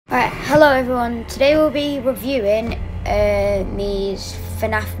Alright, hello everyone. Today we'll be reviewing these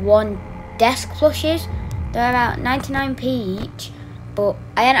FNaF 1 desk plushies. They're about 99p each, but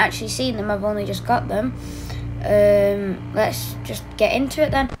I hadn't actually seen them, I've only just got them. Let's just get into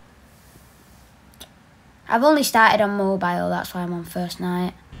it then. I've only started on mobile, that's why I'm on first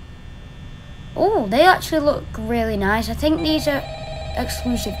night. Oh, they actually look really nice. I think these are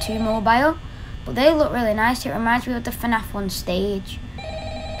exclusive to mobile, but they look really nice. It reminds me of the FNaF 1 stage.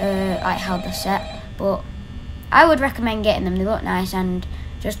 Like how they're set, but I would recommend getting them. They look nice, and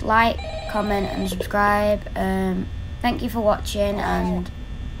just like, comment and subscribe. Thank you for watching, and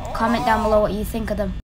comment down below what you think of them.